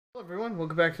Hello everyone,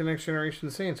 welcome back to Next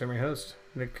Generation Saints. I'm your host,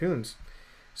 Nick Coons.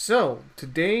 So,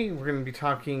 today we're going to be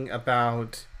talking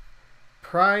about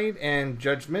pride and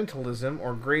judgmentalism,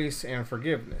 or grace and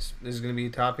forgiveness. This is going to be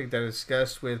a topic that is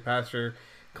discussed with Pastor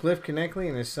Cliff Conneckley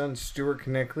and his son Stuart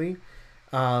Conneckley.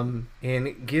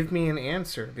 And give me an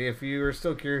answer. If you are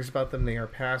still curious about them, they are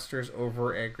pastors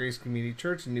over at Grace Community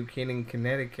Church in New Canaan,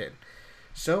 Connecticut.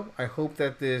 So, I hope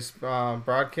that this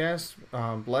broadcast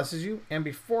blesses you. And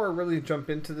before I really jump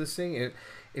into this thing,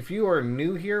 if you are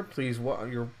new here, please,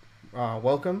 you're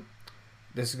welcome.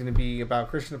 This is going to be about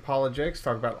Christian apologetics,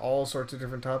 talk about all sorts of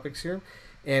different topics here.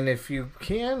 And if you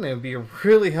can, it would be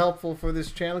really helpful for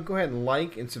this channel, go ahead and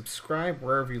like and subscribe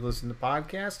wherever you listen to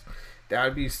podcasts. That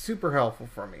would be super helpful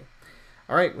for me.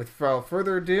 All right, without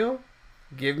further ado,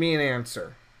 give me an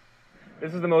answer.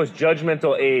 This is the most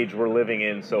judgmental age we're living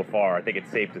in so far, I think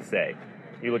it's safe to say.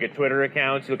 You look at Twitter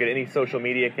accounts, you look at any social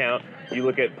media account, you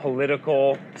look at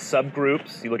political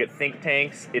subgroups, you look at think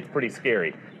tanks, it's pretty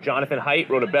scary. Jonathan Haidt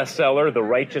wrote a bestseller, The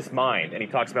Righteous Mind, and he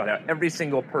talks about how every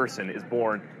single person is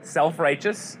born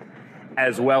self-righteous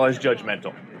as well as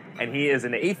judgmental. And he is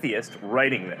an atheist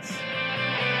writing this.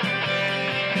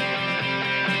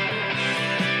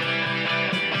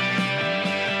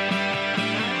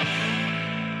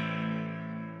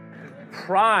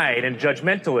 Pride and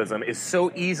judgmentalism is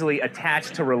so easily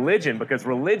attached to religion because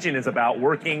religion is about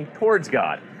working towards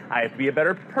God. I have to be a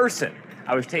better person.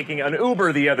 I was taking an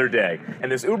Uber the other day,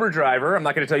 and this Uber driver, I'm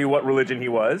not going to tell you what religion he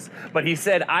was, but he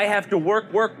said, I have to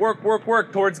work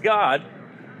towards God,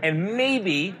 and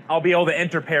maybe I'll be able to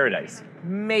enter paradise.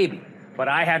 Maybe. But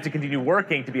I have to continue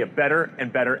working to be a better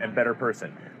and better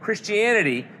person.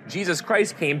 Christianity, Jesus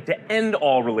Christ came to end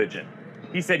all religion.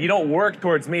 He said, you don't work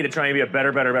towards me to try and be a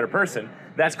better person.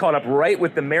 That's caught up right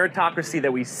with the meritocracy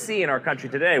that we see in our country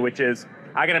today, which is,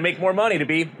 I got to make more money to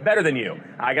be better than you.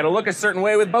 I got to look a certain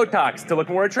way with Botox to look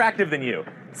more attractive than you.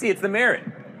 See, it's the merit.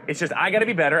 It's just, I got to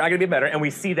be better, and we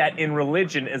see that in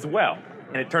religion as well.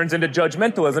 And it turns into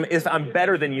judgmentalism if I'm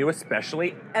better than you,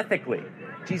 especially ethically.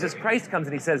 Jesus Christ comes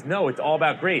and he says, no, it's all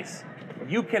about grace.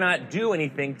 You cannot do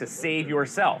anything to save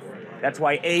yourself. That's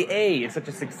why AA is such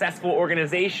a successful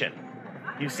organization.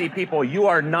 You see people, you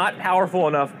are not powerful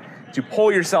enough to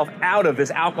pull yourself out of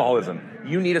this alcoholism.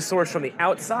 You need a source from the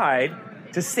outside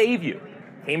to save you.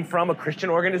 Came from a Christian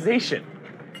organization.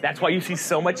 That's why you see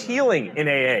so much healing in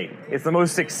AA. It's the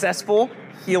most successful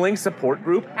healing support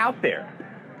group out there.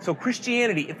 So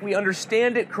Christianity, if we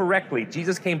understand it correctly,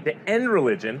 Jesus came to end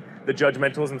religion, the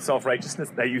judgmentalism,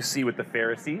 self-righteousness that you see with the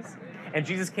Pharisees. And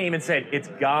Jesus came and said, it's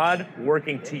God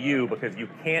working to you because you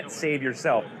can't save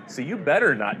yourself. So you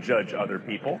better not judge other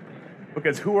people.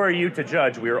 Because who are you to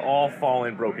judge? We are all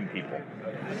fallen, broken people.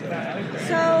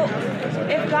 So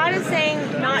if God is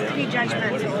saying not to be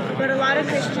judgmental, but a lot of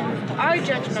Christians are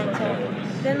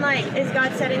judgmental, then is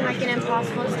God setting an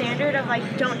impossible standard of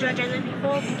don't judge other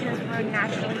people because we're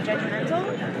naturally judgmental?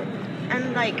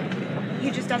 And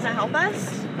he just doesn't help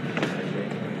us?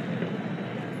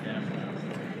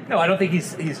 No, I don't think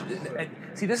he's...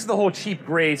 See, this is the whole cheap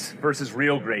grace versus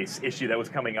real grace issue that was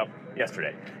coming up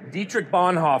yesterday. Dietrich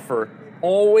Bonhoeffer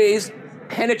always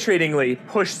penetratingly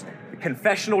pushed the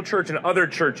confessional church and other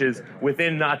churches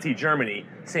within Nazi Germany,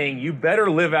 saying you better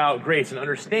live out grace and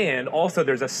understand also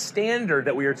there's a standard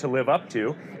that we are to live up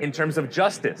to in terms of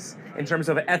justice, in terms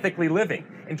of ethically living,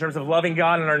 in terms of loving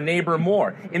God and our neighbor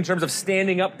more, in terms of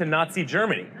standing up to Nazi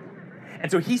Germany. And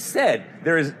so he said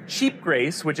there is cheap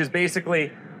grace, which is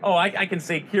basically... I can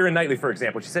say Keira Knightley, for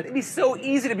example. She said, it'd be so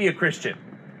easy to be a Christian.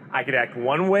 I could act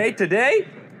one way today,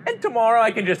 and tomorrow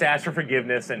I can just ask for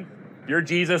forgiveness, and your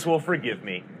Jesus will forgive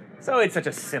me. So it's such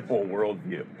a simple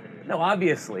worldview. No,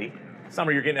 obviously,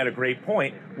 Summer, you're getting at a great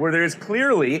point, where there's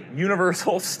clearly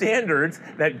universal standards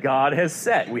that God has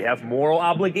set. We have moral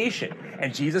obligation.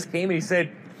 And Jesus came and he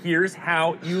said, here's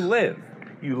how you live.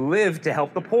 You live to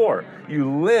help the poor.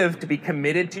 You live to be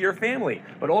committed to your family.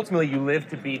 But ultimately, you live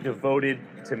to be devoted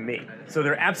to me. So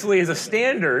there absolutely is a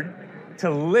standard to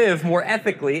live more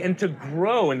ethically and to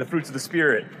grow in the fruits of the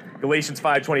Spirit. Galatians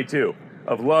 5:22,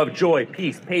 of love, joy,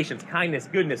 peace, patience, kindness,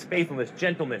 goodness, faithfulness,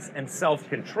 gentleness, and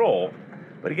self-control.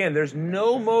 But again, there's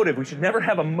no motive. We should never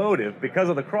have a motive because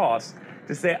of the cross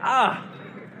to say,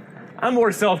 I'm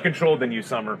more self-controlled than you,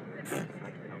 Summer.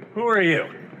 Who are you?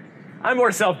 I'm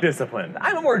more self-disciplined.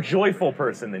 I'm a more joyful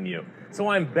person than you, so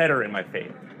I'm better in my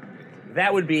faith.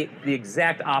 That would be the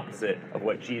exact opposite of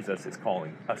what Jesus is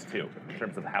calling us to in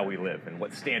terms of how we live and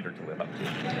what standard to live up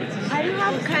to. I do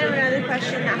have kind of another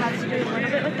question that has to do a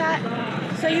little bit with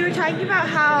that. So you were talking about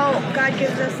how God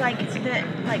gives us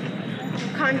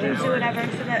conscience or whatever,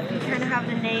 so that we kind of have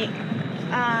the innate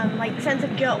sense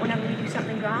of guilt whenever we do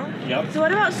something wrong. Yep. So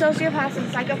what about sociopaths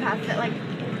and psychopaths that like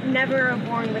never are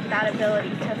born with that ability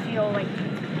to feel like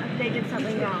they did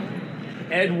something wrong?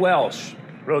 Ed Welsh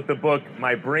wrote the book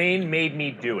My Brain Made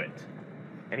Me Do It,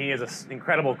 and he is an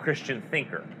incredible Christian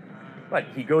thinker. But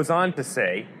he goes on to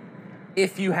say,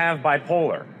 if you have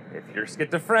bipolar, if you're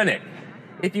schizophrenic,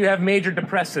 if you have major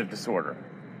depressive disorder,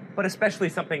 but especially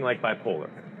something like bipolar,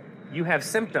 you have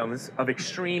symptoms of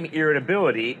extreme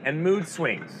irritability and mood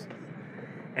swings.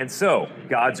 And so,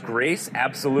 God's grace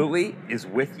absolutely is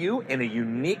with you in a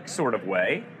unique sort of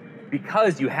way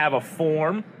because you have a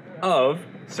form of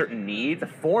certain needs, a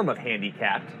form of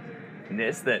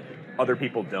handicappedness that other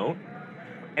people don't.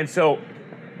 And so,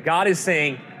 God is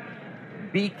saying,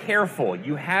 be careful.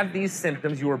 You have these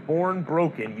symptoms. You were born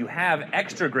broken. You have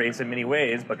extra grace in many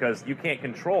ways because you can't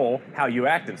control how you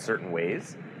act in certain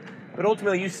ways. But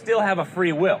ultimately, you still have a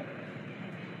free will.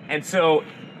 And so,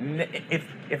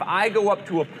 if I go up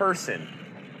to a person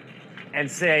and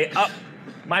say, oh,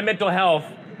 my mental health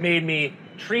made me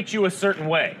treat you a certain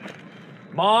way.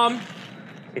 Mom,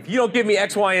 if you don't give me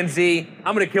X, Y, and Z,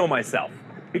 I'm going to kill myself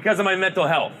because of my mental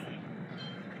health.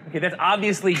 Okay, that's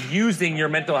obviously using your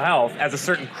mental health as a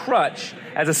certain crutch,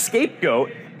 as a scapegoat,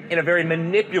 in a very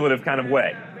manipulative kind of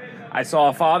way. I saw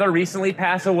a father recently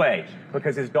pass away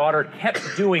because his daughter kept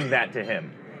doing that to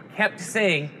him. Kept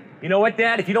saying, you know what,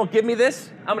 Dad, if you don't give me this,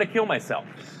 I'm going to kill myself.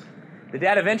 The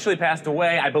dad eventually passed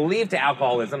away, I believe to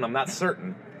alcoholism, I'm not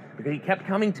certain, because he kept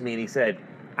coming to me and he said,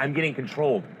 I'm getting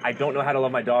controlled. I don't know how to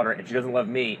love my daughter, and she doesn't love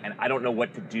me, and I don't know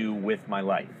what to do with my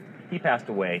life. He passed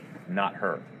away, not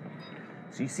her.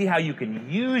 So you see how you can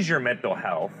use your mental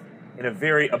health in a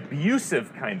very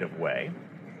abusive kind of way.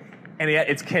 And yet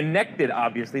it's connected,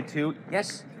 obviously, to,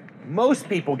 yes, most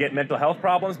people get mental health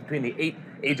problems between the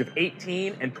age of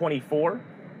 18 and 24.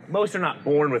 Most are not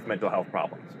born with mental health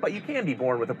problems. But you can be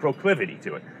born with a proclivity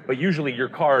to it. But usually your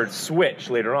cards switch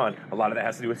later on. A lot of that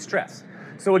has to do with stress.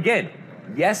 So again,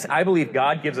 yes, I believe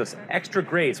God gives us extra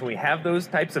grace when we have those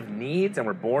types of needs and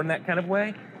we're born that kind of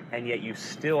way. And yet you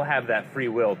still have that free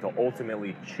will to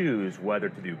ultimately choose whether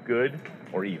to do good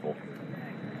or evil.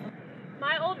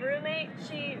 My old roommate,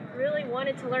 she really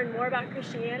wanted to learn more about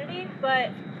Christianity, but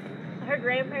her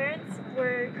grandparents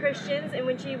were Christians, and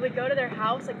when she would go to their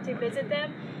house, like to visit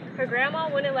them, her grandma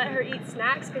wouldn't let her eat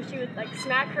snacks because she would like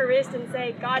smack her wrist and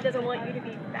say, God doesn't want you to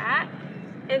be fat.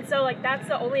 And so like that's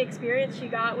the only experience she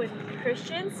got with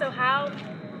Christians. So how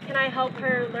can I help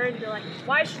her learn to like,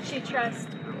 why should she trust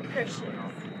Christians?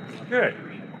 Good.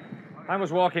 I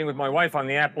was walking with my wife on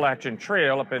the Appalachian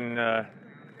Trail up in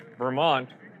Vermont,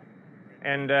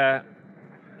 and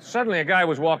suddenly a guy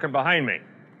was walking behind me.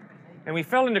 And we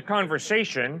fell into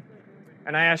conversation,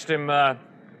 and I asked him,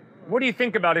 what do you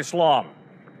think about Islam?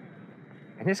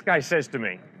 And this guy says to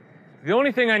me, the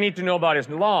only thing I need to know about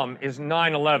Islam is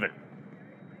 9/11.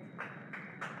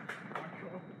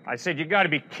 I said, you got to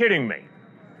be kidding me.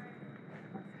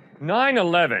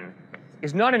 9/11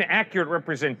 is not an accurate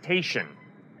representation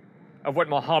of what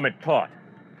Muhammad taught.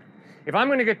 If I'm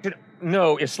going to get to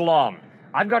know Islam,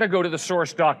 I've got to go to the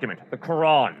source document, the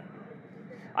Quran.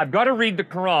 I've got to read the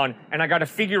Quran, and I got to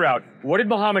figure out, what did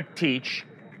Muhammad teach?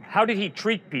 How did he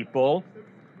treat people?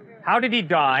 How did he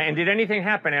die? And did anything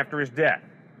happen after his death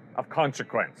of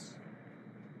consequence?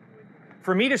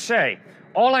 For me to say,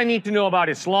 all I need to know about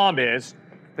Islam is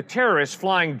the terrorists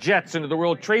flying jets into the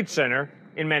World Trade Center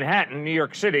in Manhattan, New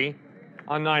York City,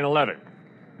 on 9/11.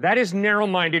 That is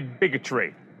narrow-minded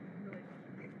bigotry.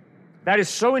 That is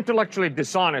so intellectually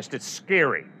dishonest, it's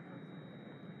scary.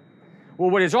 Well,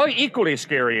 what is equally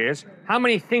scary is how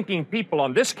many thinking people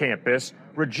on this campus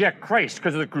reject Christ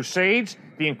because of the Crusades,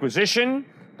 the Inquisition,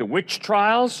 the witch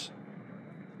trials,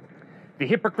 the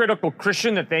hypocritical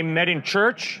Christian that they met in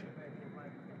church.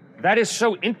 That is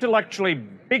so intellectually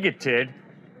bigoted,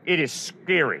 it is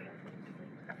scary.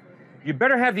 You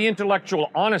better have the intellectual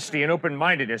honesty and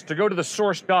open-mindedness to go to the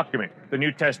source document, the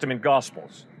New Testament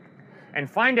Gospels, and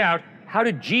find out, how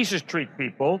did Jesus treat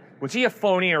people? Was he a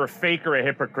phony or a fake or a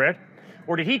hypocrite?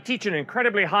 Or did he teach an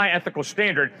incredibly high ethical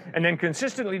standard and then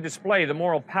consistently display the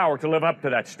moral power to live up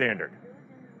to that standard?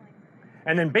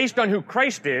 And then based on who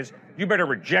Christ is, you better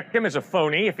reject him as a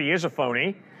phony if he is a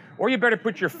phony, or you better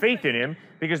put your faith in him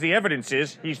because the evidence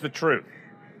is he's the truth.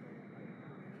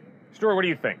 Stuart, what do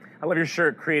you think? I love your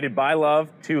shirt, created by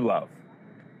love to love.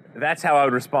 That's how I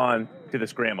would respond to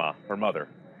this grandma, her mother.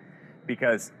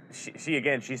 Because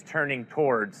she's turning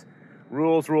towards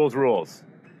rules, rules, rules.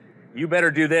 You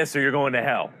better do this or you're going to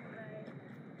hell.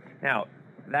 Now,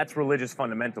 that's religious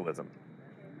fundamentalism,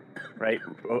 right?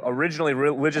 Originally,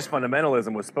 religious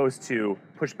fundamentalism was supposed to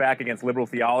push back against liberal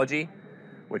theology,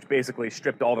 which basically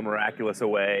stripped all the miraculous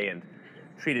away and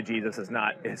treated Jesus as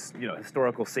not as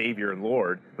historical savior and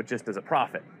Lord, but just as a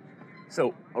prophet.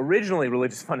 So originally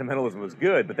religious fundamentalism was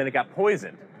good, but then it got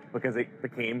poisoned because it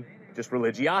became just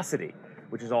religiosity,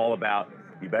 which is all about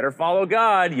you better follow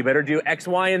God, you better do X,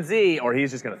 Y, and Z, or he's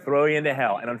just going to throw you into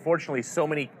hell. And unfortunately, so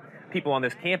many people on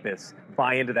this campus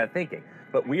buy into that thinking.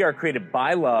 But we are created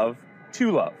by love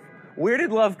to love. Where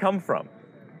did love come from?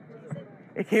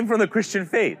 It came from the Christian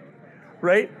faith,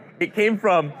 right? It came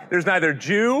from, there's neither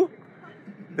Jew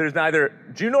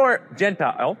nor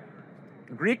Gentile,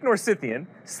 Greek nor Scythian,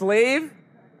 slave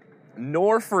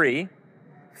nor free,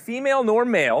 female nor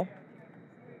male,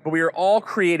 but we are all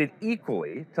created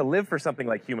equally to live for something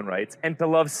like human rights and to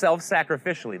love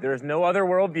self-sacrificially. There is no other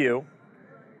worldview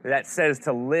that says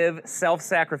to live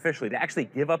self-sacrificially, to actually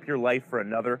give up your life for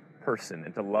another person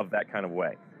and to love that kind of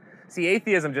way. See,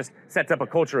 atheism just sets up a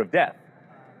culture of death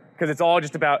because it's all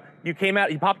just about you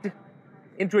popped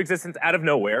into existence out of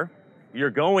nowhere,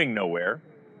 you're going nowhere.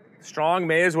 Strong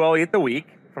may as well eat the weak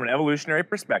from an evolutionary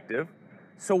perspective.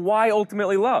 So why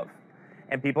ultimately love?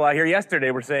 And people out here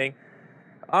yesterday were saying,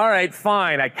 all right,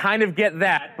 fine, I kind of get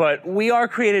that, but we are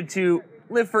created to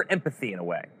live for empathy in a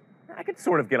way. I could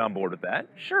sort of get on board with that.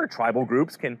 Sure, tribal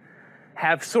groups can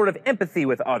have sort of empathy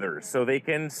with others so they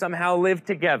can somehow live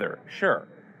together. Sure.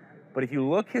 But if you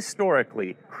look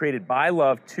historically, created by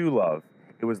love to love,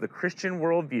 it was the Christian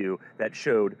worldview that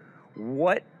showed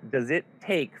what does it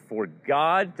take for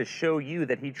God to show you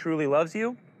that he truly loves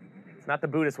you? It's not the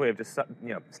Buddhist way of just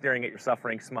staring at your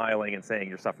suffering, smiling, and saying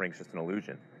your suffering is just an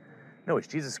illusion. No, it's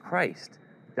Jesus Christ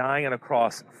dying on a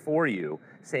cross for you,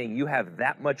 saying you have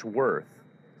that much worth,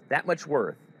 that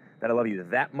I love you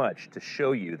that much to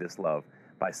show you this love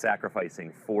by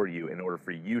sacrificing for you in order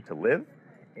for you to live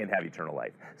and have eternal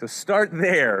life. So start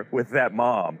there with that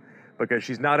mom because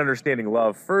she's not understanding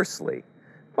love firstly,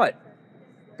 but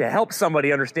to help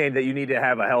somebody understand that you need to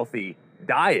have a healthy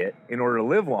diet in order to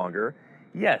live longer,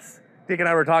 yes, Dick and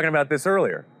I were talking about this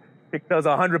earlier. Dick does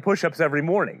 100 push-ups every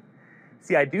morning.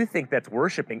 See, I do think that's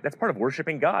part of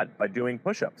worshiping God by doing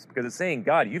push-ups because it's saying,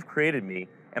 God, you've created me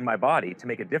and my body to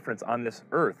make a difference on this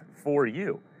earth for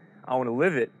you. I want to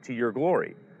live it to your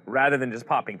glory rather than just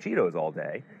popping Cheetos all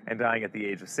day and dying at the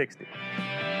age of 60.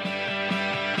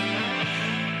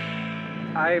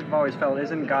 I've always felt,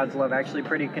 isn't God's love actually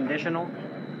pretty conditional?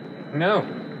 No.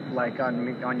 Like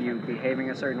on you behaving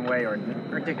a certain way or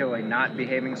particularly not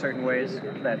behaving certain ways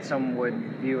that some would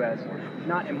view as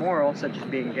not immoral, such as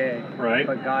being gay, Right.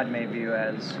 but God may view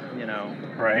as,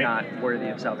 Right. not worthy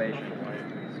of salvation.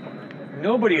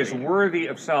 Nobody is worthy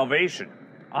of salvation.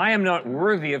 I am not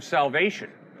worthy of salvation.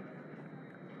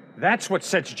 That's what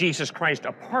sets Jesus Christ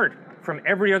apart from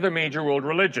every other major world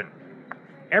religion.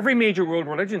 Every major world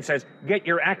religion says, get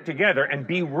your act together and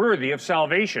be worthy of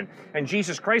salvation. And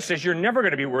Jesus Christ says you're never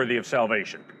going to be worthy of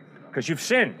salvation because you've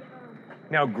sinned.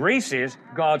 Now, grace is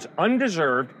God's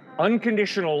undeserved,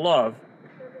 unconditional love,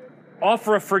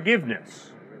 offer of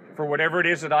forgiveness for whatever it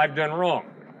is that I've done wrong.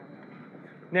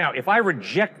 Now, if I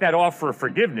reject that offer of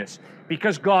forgiveness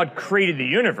because God created the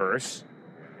universe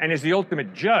and is the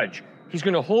ultimate judge, he's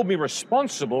going to hold me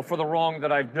responsible for the wrong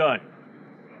that I've done.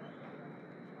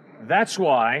 That's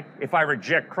why, if I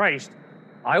reject Christ,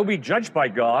 I will be judged by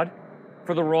God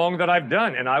for the wrong that I've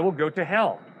done, and I will go to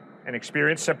hell and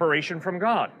experience separation from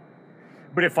God.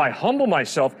 But if I humble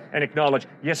myself and acknowledge,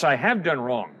 yes, I have done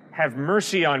wrong, have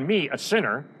mercy on me, a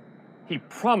sinner, he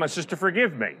promises to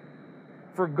forgive me.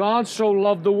 For God so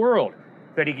loved the world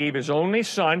that he gave his only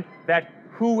Son, that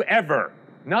whoever,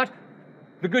 not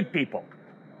the good people,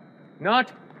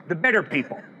 not the better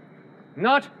people,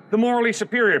 not the morally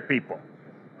superior people,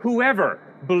 whoever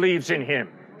believes in him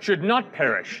should not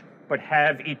perish, but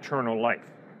have eternal life.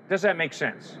 Does that make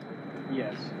sense?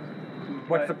 Yes.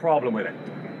 What's the problem with it?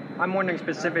 I'm wondering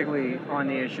specifically on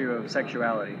the issue of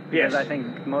sexuality. Yes. Because I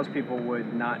think most people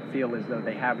would not feel as though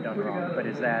they have done wrong. But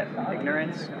is that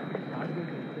ignorance?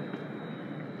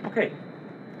 Okay,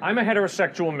 I'm a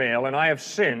heterosexual male and I have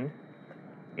sinned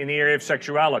in the area of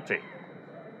sexuality.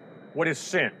 What is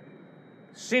sin?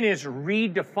 Sin is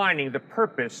redefining the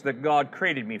purpose that God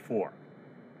created me for.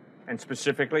 And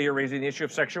specifically, you're raising the issue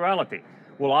of sexuality.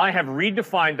 Well, I have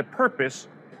redefined the purpose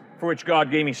for which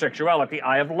God gave me sexuality.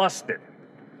 I have lusted.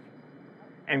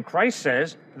 And Christ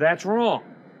says that's wrong.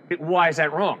 Why is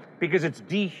that wrong? Because it's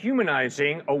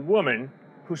dehumanizing a woman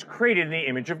who's created in the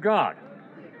image of God.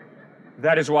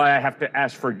 That is why I have to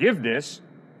ask forgiveness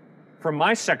for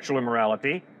my sexual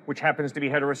immorality, which happens to be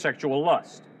heterosexual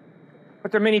lust.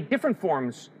 But there are many different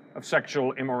forms of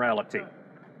sexual immorality.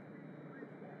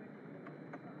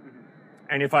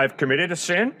 And if I've committed a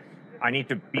sin, I need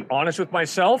to be honest with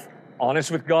myself,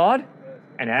 honest with God,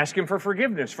 and ask him for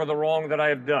forgiveness for the wrong that I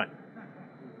have done.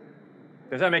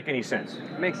 Does that make any sense?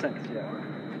 Makes sense, yeah.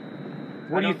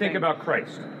 What do you think about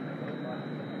Christ?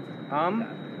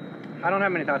 I don't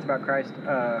have many thoughts about Christ.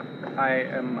 I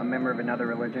am a member of another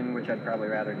religion, which I'd probably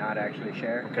rather not actually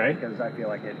share. Okay. Because I feel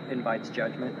like it invites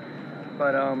judgment.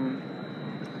 But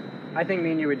I think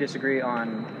me and you would disagree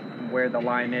on where the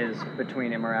line is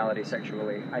between immorality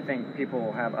sexually. I think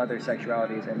people have other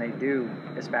sexualities and they do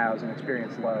espouse and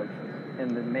experience love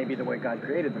in maybe the way God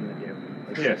created them to do.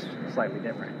 It's Yes. just slightly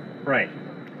different. Right.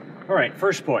 All right,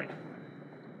 first point.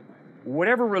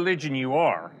 Whatever religion you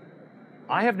are,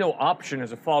 I have no option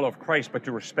as a follower of Christ but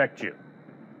to respect you.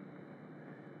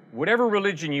 Whatever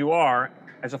religion you are,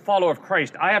 as a follower of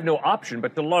Christ, I have no option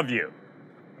but to love you.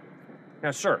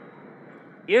 Now, sir,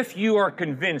 if you are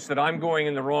convinced that I'm going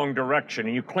in the wrong direction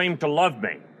and you claim to love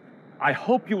me, I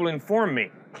hope you will inform me.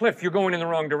 Cliff, you're going in the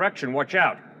wrong direction. Watch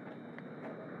out.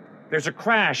 There's a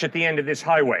crash at the end of this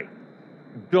highway.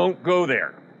 Don't go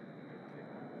there.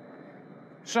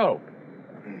 So,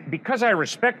 because I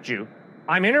respect you,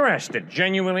 I'm interested,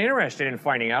 genuinely interested in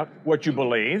finding out what you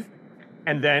believe,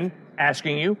 and then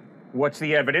asking you, what's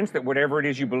the evidence that whatever it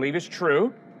is you believe is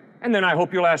true? And then I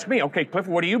hope you'll ask me, okay, Cliff,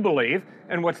 what do you believe?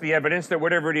 And what's the evidence that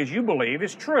whatever it is you believe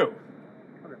is true?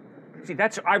 See,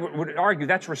 I would argue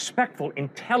that's respectful,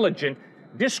 intelligent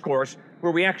discourse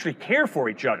where we actually care for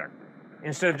each other,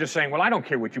 instead of just saying, well, I don't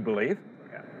care what you believe.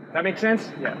 That make sense?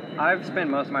 Yeah. I've spent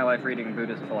most of my life reading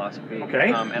Buddhist philosophy.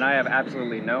 Okay. And I have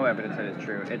absolutely no evidence that it's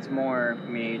true. It's more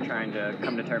me trying to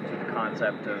come to terms with the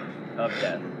concept of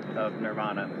death, of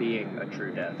nirvana being a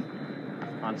true death.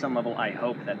 On some level, I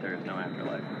hope that there is no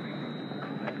afterlife.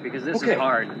 Because this is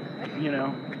hard, you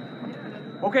know?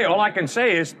 Okay, all I can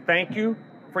say is thank you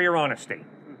for your honesty.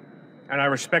 And I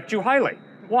respect you highly.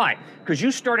 Why? Because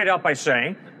you started out by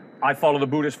saying, I follow the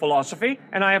Buddhist philosophy,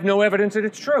 and I have no evidence that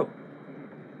it's true.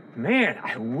 Man,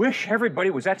 I wish everybody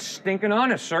was that stinking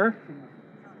honest, sir.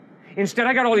 Instead,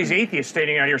 I got all these atheists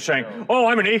standing out here saying, oh,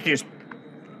 I'm an atheist.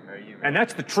 And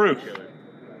that's the truth.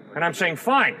 And I'm saying,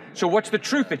 fine. So what's the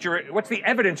truth what's the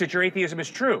evidence that your atheism is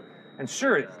true? And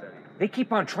sir, they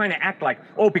keep on trying to act like,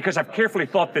 oh, because I've carefully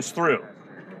thought this through.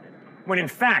 When in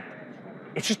fact,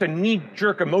 it's just a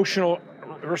knee-jerk emotional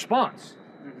response.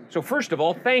 So first of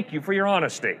all, thank you for your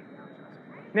honesty.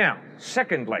 Now,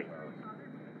 secondly,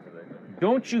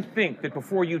 don't you think that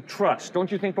before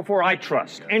I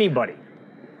trust anybody,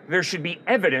 there should be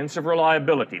evidence of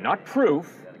reliability, not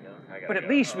proof, but at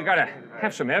least we got to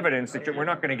have some evidence that we're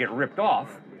not going to get ripped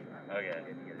off,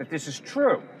 that this is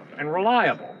true and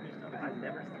reliable.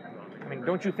 I mean,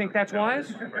 don't you think that's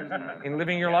wise in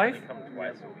living your life?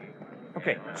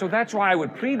 Okay, so that's why I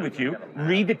would plead with you,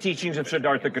 read the teachings of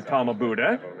Siddhartha Gautama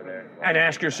Buddha, and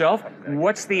ask yourself,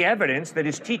 what's the evidence that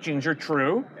his teachings are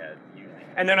true?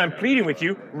 And then I'm pleading with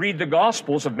you, read the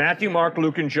Gospels of Matthew, Mark,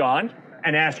 Luke, and John,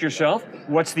 and ask yourself,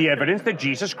 what's the evidence that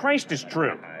Jesus Christ is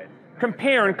true?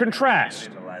 Compare and contrast.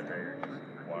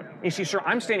 You see, sir,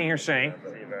 I'm standing here saying,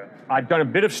 I've done a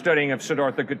bit of studying of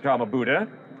Siddhartha Gautama Buddha,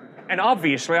 and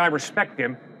obviously I respect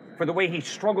him for the way he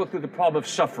struggled through the problem of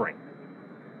suffering.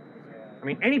 I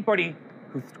mean, anybody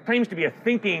who claims to be a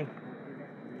thinking,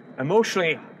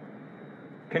 emotionally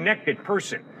connected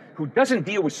person who doesn't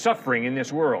deal with suffering in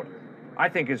this world, I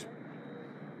think is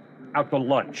out to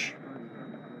lunch.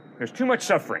 There's too much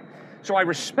suffering. So I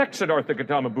respect Siddhartha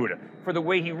Gautama Buddha for the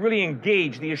way he really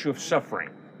engaged the issue of suffering.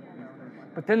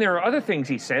 But then there are other things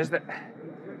he says that,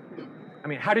 I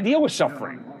mean, how to deal with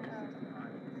suffering.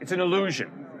 It's an illusion.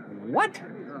 What?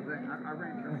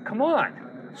 Come on.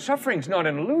 Suffering's not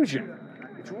an illusion.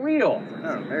 It's real.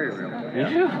 Oh, very real.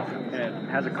 Yeah. And it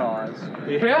has a cause.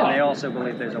 Yeah. And they also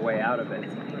believe there's a way out of it,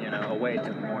 you know, a way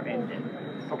to more end it.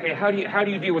 Okay, how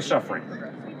do you deal with suffering?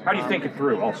 How do you think it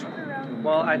through also?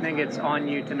 Well, I think it's on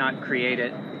you to not create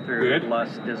it through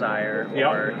lust, desire,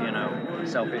 or, you know,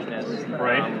 selfishness.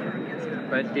 Right.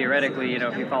 But theoretically, you know,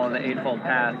 if you follow the Eightfold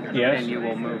Path, then you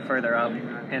will move further up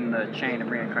in the chain of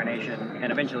reincarnation,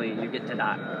 and eventually you get to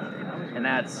die. And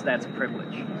that's a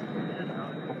privilege.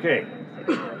 Okay.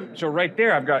 So right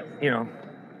there I've got, you know,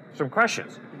 some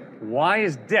questions. Why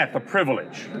is death a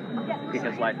privilege?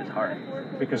 Because life is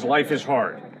hard. Because life is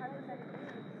hard.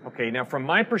 Okay, now from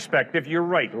my perspective, you're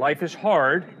right. Life is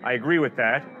hard. I agree with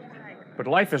that. But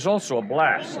life is also a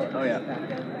blast. Oh, yeah.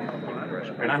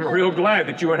 And I'm real glad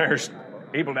that you and I are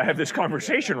able to have this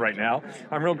conversation right now.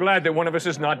 I'm real glad that one of us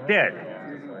is not dead.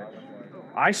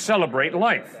 I celebrate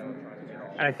life.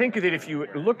 And I think that if you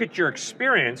look at your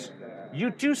experience,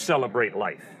 you too celebrate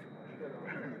life.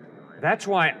 That's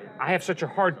why I have such a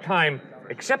hard time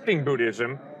accepting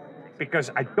Buddhism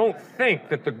because I don't think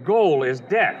that the goal is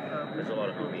death. There's a lot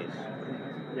of homies.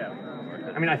 Yeah.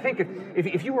 I mean, I think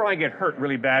if you or I get hurt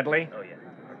really badly, Oh, yeah.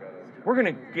 we're going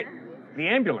to get the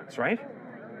ambulance, right?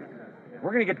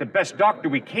 We're going to get the best doctor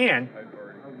we can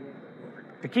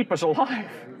to keep us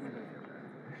alive,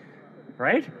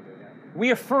 right? We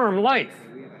affirm life.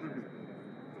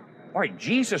 All right,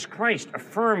 Jesus Christ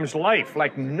affirms life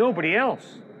like nobody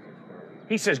else.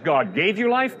 He says, God gave you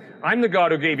life. I'm the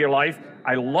God who gave you life.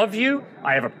 I love you.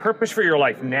 I have a purpose for your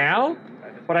life now,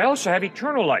 but I also have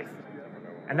eternal life.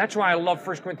 And that's why I love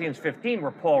 1 Corinthians 15,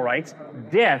 where Paul writes,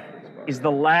 death is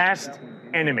the last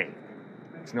enemy.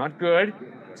 It's not good.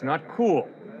 It's not cool.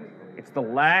 It's the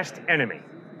last enemy.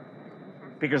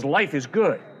 Because life is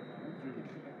good,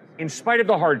 in spite of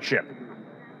the hardship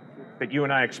that you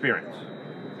and I experience.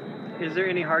 Is there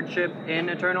any hardship in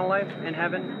eternal life in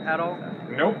heaven at all?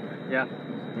 Nope. Yeah.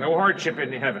 No hardship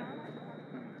in heaven.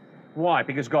 Why?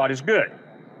 Because God is good.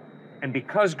 And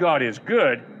because God is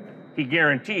good, he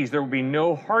guarantees there will be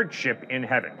no hardship in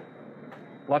heaven.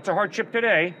 Lots of hardship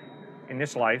today in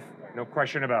this life, no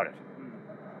question about it.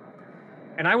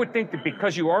 And I would think that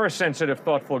because you are a sensitive,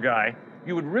 thoughtful guy,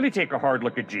 you would really take a hard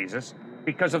look at Jesus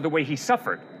because of the way he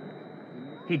suffered.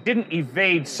 He didn't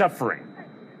evade suffering,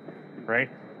 right?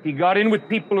 He got in with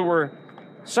people who were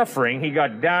suffering. He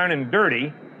got down and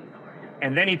dirty,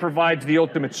 and then he provides the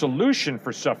ultimate solution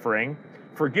for suffering,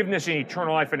 forgiveness and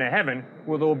eternal life in heaven,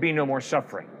 where there will be no more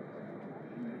suffering.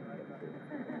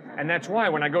 And that's why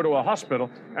when I go to a hospital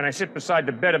and I sit beside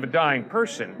the bed of a dying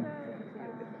person,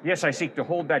 yes, I seek to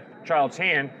hold that child's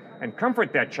hand and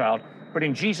comfort that child, but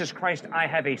in Jesus Christ, I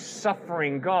have a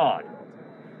suffering God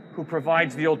who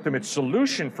provides the ultimate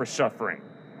solution for suffering,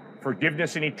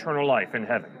 forgiveness and eternal life in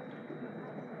heaven.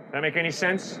 Does that make any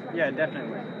sense? Yeah,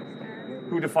 definitely.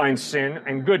 Who defines sin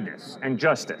and goodness and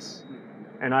justice?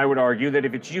 And I would argue that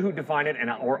if it's you who define it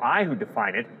or I who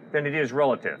define it, then it is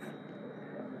relative.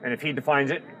 And if he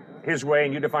defines it his way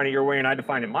and you define it your way and I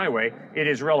define it my way, it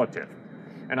is relative.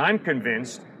 And I'm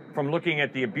convinced from looking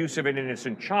at the abuse of an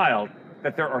innocent child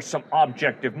that there are some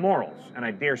objective morals. And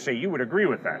I dare say you would agree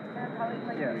with that.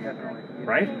 Yeah, definitely.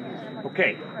 Right?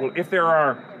 Okay, well, if there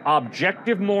are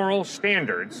objective moral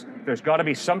standards, there's got to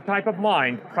be some type of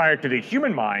mind prior to the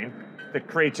human mind that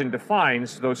creates and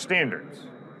defines those standards.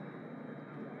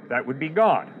 That would be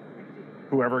God,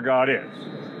 whoever God is.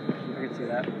 I can see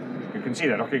that. You can see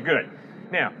that. Okay, good.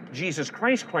 Now, Jesus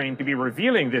Christ claimed to be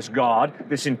revealing this God,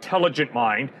 this intelligent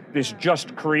mind, this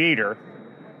just creator,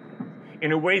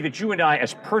 in a way that you and I,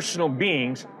 as personal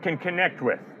beings, can connect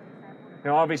with.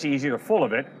 Now, obviously, he's either full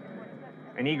of it,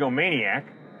 an egomaniac,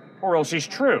 or else he's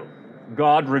true.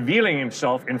 God revealing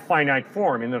himself in finite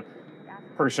form in the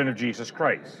person of Jesus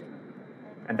Christ.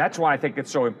 And that's why I think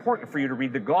it's so important for you to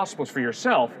read the Gospels for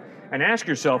yourself and ask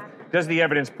yourself, does the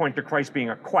evidence point to Christ being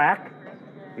a quack?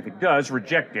 If it does,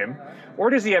 reject him. Or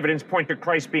does the evidence point to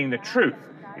Christ being the truth?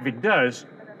 If it does,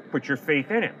 put your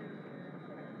faith in him.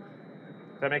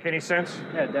 Does that make any sense?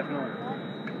 Yeah, definitely.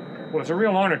 Well, it's a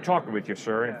real honor talking with you,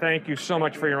 sir, and thank you so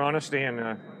much for your honesty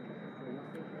and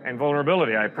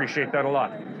vulnerability. I appreciate that a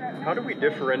lot. How do we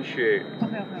differentiate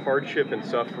hardship and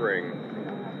suffering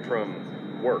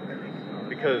from work?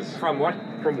 Because From what?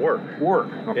 from work.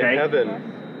 Work. Okay. In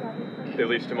heaven, at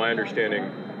least to my understanding,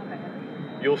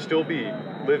 you'll still be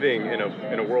living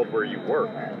in a world where you work,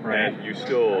 Right. and you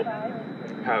still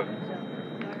have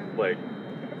like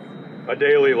a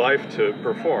daily life to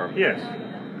perform. Yes.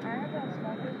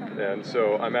 And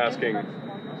so I'm asking,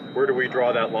 where do we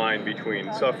draw that line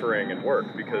between suffering and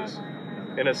work? Because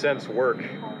in a sense, work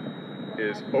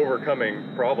is overcoming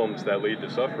problems that lead to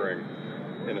suffering,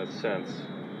 in a sense,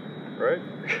 right?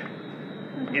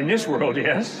 In this world,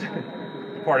 yes.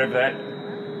 Part of that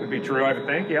would be true, I would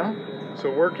think, yeah. So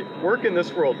work in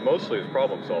this world mostly is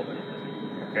problem solving,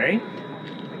 Okay.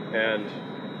 and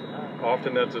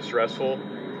often that's a stressful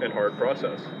and hard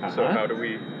process. So Uh-huh. how do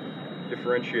we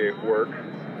differentiate work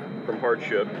from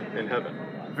hardship in heaven?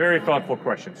 Very thoughtful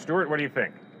question. Stuart, what do you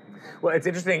think? Well, it's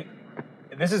interesting.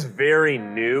 This is very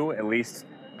new, at least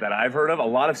that I've heard of. A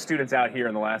lot of students out here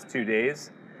in the last 2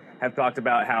 days have talked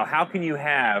about how can you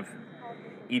have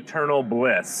eternal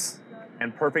bliss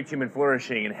and perfect human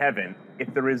flourishing in heaven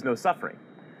if there is no suffering?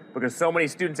 Because so many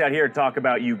students out here talk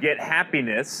about you get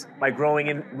happiness by growing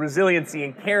in resiliency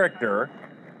and character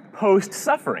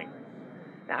post-suffering.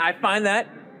 Now, I find that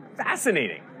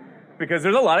fascinating because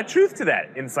there's a lot of truth to that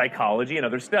in psychology and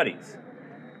other studies.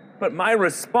 But my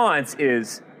response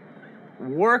is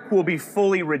work will be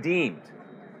fully redeemed.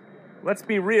 Let's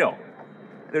be real.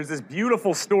 There's this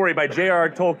beautiful story by J.R.R.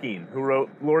 Tolkien, who wrote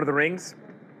Lord of the Rings.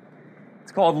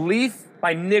 It's called Leaf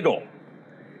by Niggle.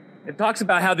 It talks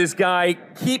about how this guy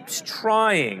keeps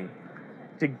trying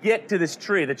to get to this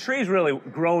tree. The tree is really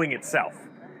growing itself.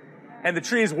 And the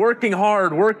tree is working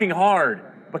hard,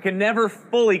 but can never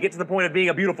fully get to the point of being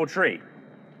a beautiful tree.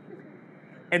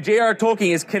 And J.R.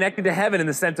 Tolkien is connected to heaven in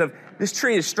the sense of this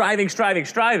tree is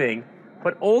striving,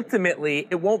 but ultimately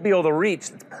it won't be able to reach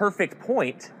its perfect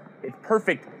point, its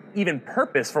perfect even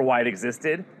purpose for why it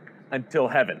existed until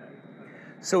heaven.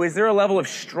 So is there a level of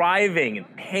striving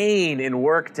and pain in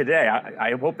work today?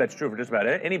 I hope that's true for just about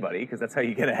anybody, because that's how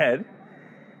you get ahead.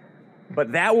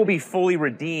 But that will be fully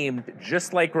redeemed,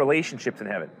 just like relationships in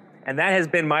heaven. And that has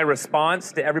been my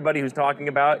response to everybody who's talking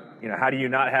about, how do you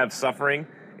not have suffering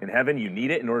in heaven? You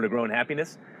need it in order to grow in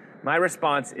happiness. My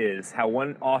response is how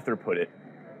one author put it: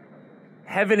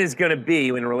 heaven is going to be,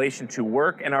 in relation to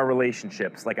work and our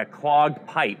relationships, like a clogged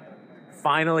pipe,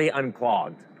 finally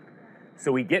unclogged.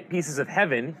 So we get pieces of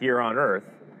heaven here on earth,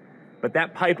 but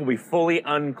that pipe will be fully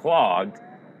unclogged,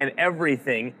 and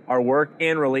everything, our work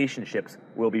and relationships,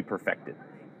 will be perfected.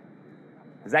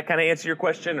 Does that kind of answer your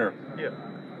question? Or Yeah.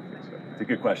 It's a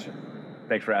good question.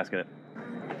 Thanks for asking it.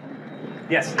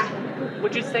 Yes?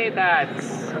 Would you say that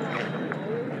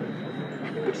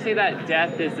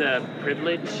death is a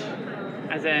privilege?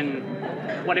 As in,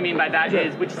 what I mean by that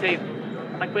is, would you say,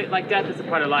 like death is a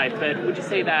part of life, but would you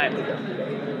say that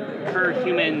for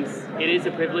humans, it is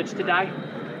a privilege to die?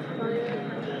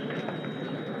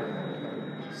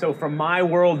 So from my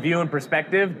worldview and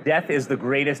perspective, death is the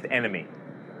greatest enemy.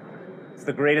 It's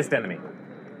the greatest enemy.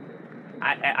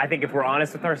 I think if we're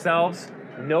honest with ourselves,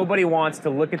 nobody wants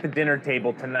to look at the dinner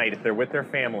table tonight if they're with their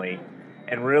family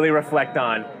and really reflect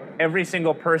on every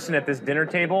single person at this dinner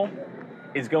table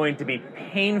is going to be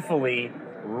painfully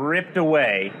ripped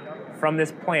away from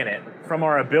this planet, from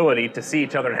our ability to see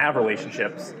each other and have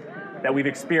relationships that we've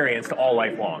experienced all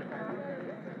life long.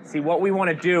 See, what we want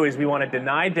to do is we want to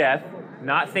deny death,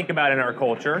 not think about it in our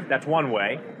culture. That's one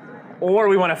way. Or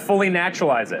we want to fully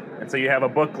naturalize it. And so you have a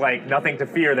book like Nothing to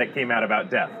Fear that came out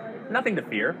about death. Nothing to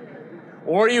fear.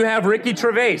 Or you have Ricky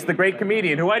Gervais, the great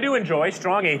comedian, who I do enjoy,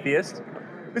 strong atheist,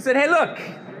 who said, hey, look,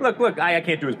 I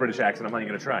can't do his British accent, I'm not even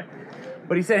going to try.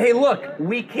 But he said, hey, look,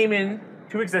 we came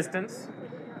into existence.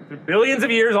 Through billions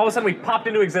of years, all of a sudden we popped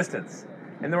into existence.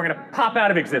 And then we're going to pop out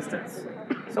of existence.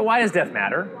 So why does death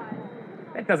matter?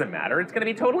 It doesn't matter. It's going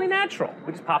to be totally natural.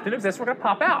 We just popped into existence, we're going to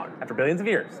pop out after billions of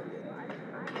years.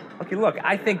 Okay, look,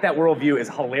 I think that worldview is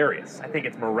hilarious. I think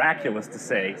it's miraculous to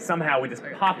say somehow we just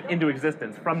pop into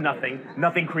existence from nothing,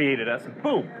 nothing created us, and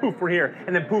boom, poof, we're here,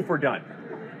 and then poof, we're done.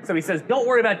 So he says, don't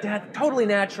worry about death, totally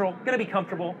natural, gonna be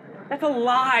comfortable. That's a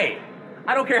lie.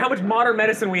 I don't care how much modern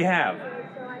medicine we have.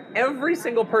 Every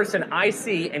single person I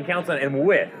see and counsel and am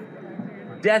with,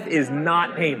 death is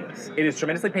not painless. It is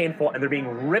tremendously painful, and they're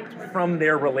being ripped from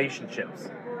their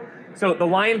relationships. So the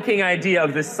Lion King idea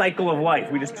of this cycle of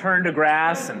life, we just turn to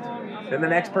grass, and then the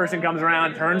next person comes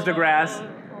around, turns to grass.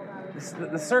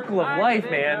 The circle of life,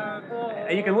 man,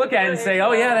 and you can look at it and say,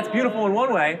 oh yeah, that's beautiful in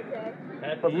one way,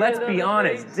 but let's be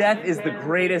honest, death is the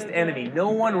greatest enemy. No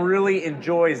one really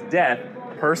enjoys death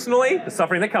personally, the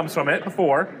suffering that comes from it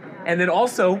before, and then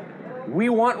also, we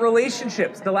want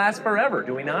relationships to last forever,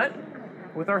 do we not?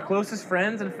 With our closest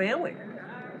friends and family.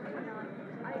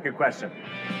 Good question.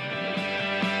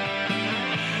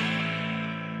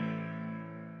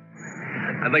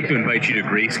 I'd like to invite you to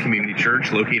Grace Community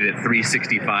Church, located at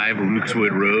 365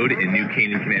 Lukeswood Road in New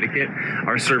Canaan, Connecticut.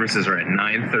 Our services are at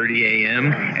 9:30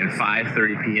 a.m. and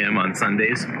 5:30 p.m. on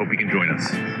Sundays. Hope you can join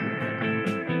us.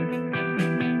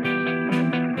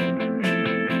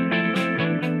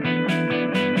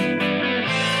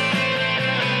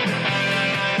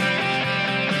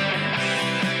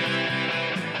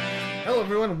 Hello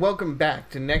everyone, welcome back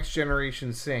to Next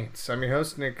Generation Saints. I'm your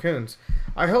host, Nick Coons.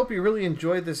 I hope you really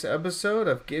enjoyed this episode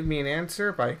of Give Me an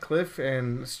Answer by Cliff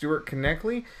and Stuart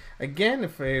Connectley. Again,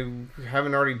 if you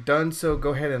haven't already done so, go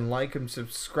ahead and like and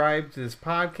subscribe to this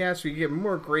podcast so you get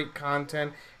more great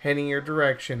content heading your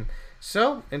direction.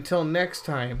 So, until next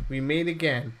time, we meet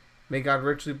again. May God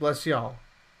richly bless y'all,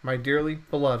 my dearly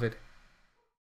beloved.